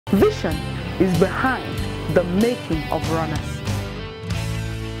Vision is behind the making of runners.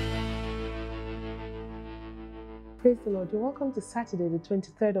 Praise the Lord. You're welcome to Saturday, the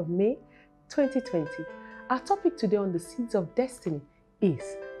 23rd of May, 2020. Our topic today on the Seeds of Destiny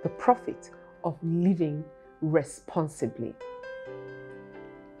is the profit of living responsibly.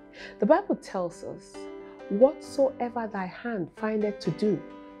 The Bible tells us, whatsoever thy hand findeth to do,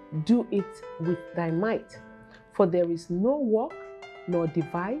 do it with thy might. For there is no work, nor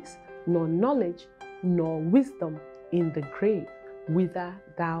device, nor knowledge, nor wisdom in the grave, whither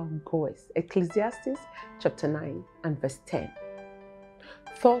thou goest. Ecclesiastes chapter 9 and verse 10.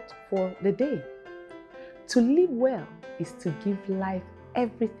 Thought for the day. To live well is to give life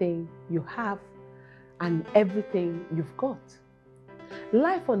everything you have and everything you've got.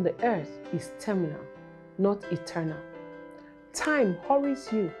 Life on the earth is terminal, not eternal. Time hurries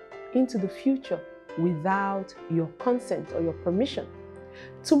you into the future without your consent or your permission.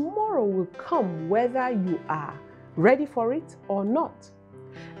 Tomorrow will come whether you are ready for it or not.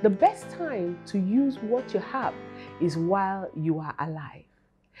 The best time to use what you have is while you are alive.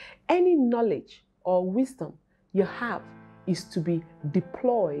 Any knowledge or wisdom you have is to be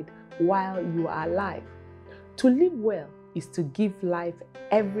deployed while you are alive. To live well is to give life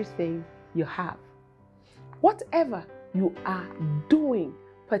everything you have. Whatever you are doing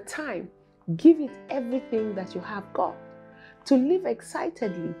per time, give it everything that you have got. To live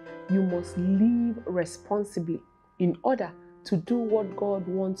excitedly, you must live responsibly in order to do what God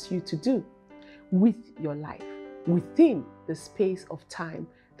wants you to do with your life, within the space of time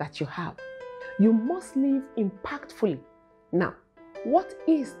that you have. You must live impactfully. Now, what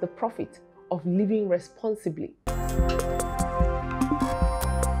is the profit of living responsibly?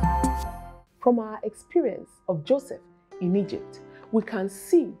 From our experience of Joseph in Egypt, we can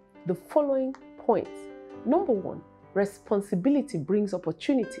see the following points. Number one, responsibility brings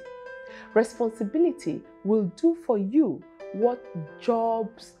opportunity. Responsibility will do for you what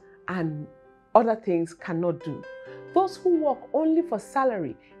jobs and other things cannot do. Those who work only for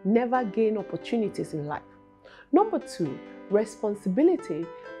salary never gain opportunities in life. Number two, responsibility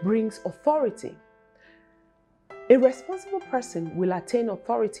brings authority. A responsible person will attain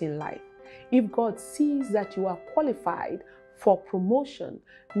authority in life. If God sees that you are qualified for promotion,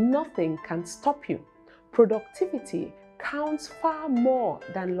 nothing can stop you. Productivity counts far more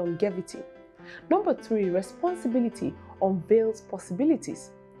than longevity. Number three, responsibility unveils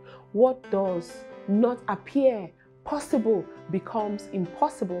possibilities. What does not appear possible becomes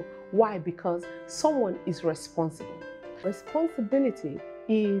impossible. Why? Because someone is responsible. Responsibility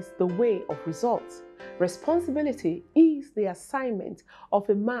is the way of results. Responsibility is the assignment of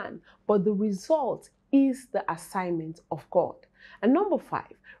a man, but the result is the assignment of God. And number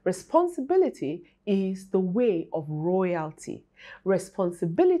five, responsibility is the way of royalty.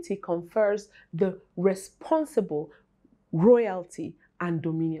 Responsibility confers the responsible royalty and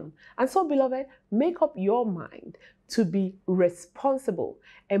dominion. And so, beloved, make up your mind to be responsible.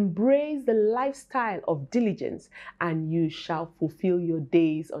 Embrace the lifestyle of diligence, and you shall fulfill your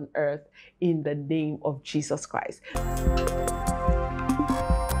days on earth in the name of Jesus Christ.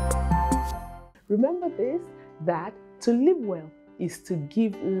 Remember this, that to live well is to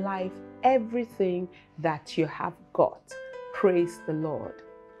give life everything that you have got. Praise the Lord.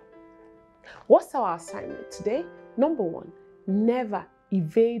 What's our assignment today? Number one, never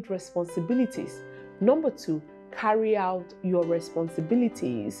evade responsibilities. Number two, carry out your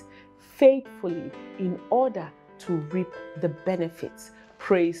responsibilities faithfully in order to reap the benefits.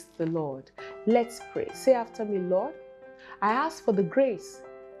 Praise the Lord. Let's pray. Say after me, Lord, I ask for the grace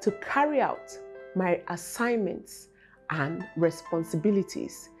to carry out my assignments and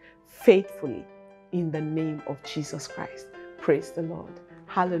responsibilities faithfully in the name of Jesus Christ. Praise the Lord.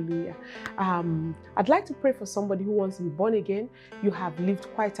 Hallelujah. I'd like to pray for somebody who wants to be born again. You have lived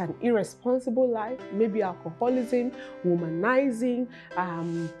quite an irresponsible life, maybe alcoholism, womanizing,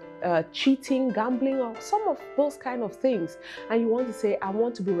 cheating, gambling, or some of those kind of things. And you want to say, I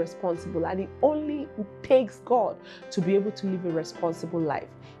want to be responsible. And it only takes God to be able to live a responsible life.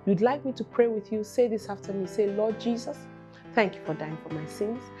 You'd like me to pray with you? Say this after me. Say, Lord Jesus, thank you for dying for my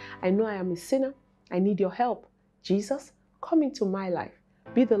sins. I know I am a sinner. I need your help. Jesus, come into my life.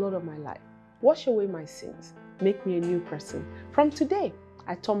 Be the Lord of my life. Wash away my sins. Make me a new person. From today,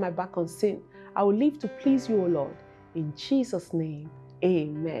 I turn my back on sin. I will live to please you, O Lord. In Jesus' name,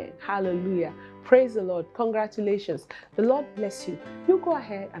 amen. Hallelujah. Praise the Lord. Congratulations. The Lord bless you. You go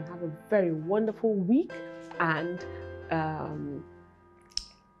ahead and have a very wonderful week, and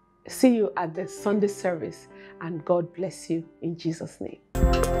see you at the Sunday service. And God bless you in Jesus' name.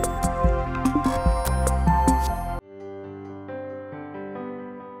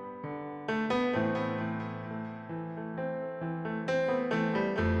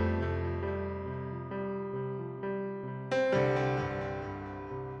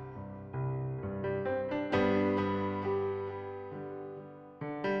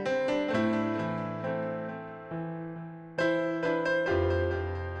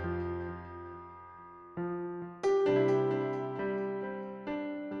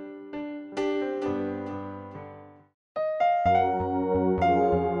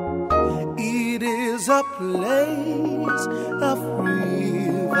 is a place of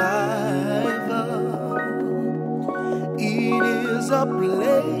revival. It is a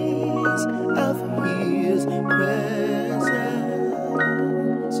place of His presence.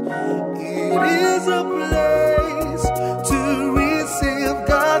 It is a place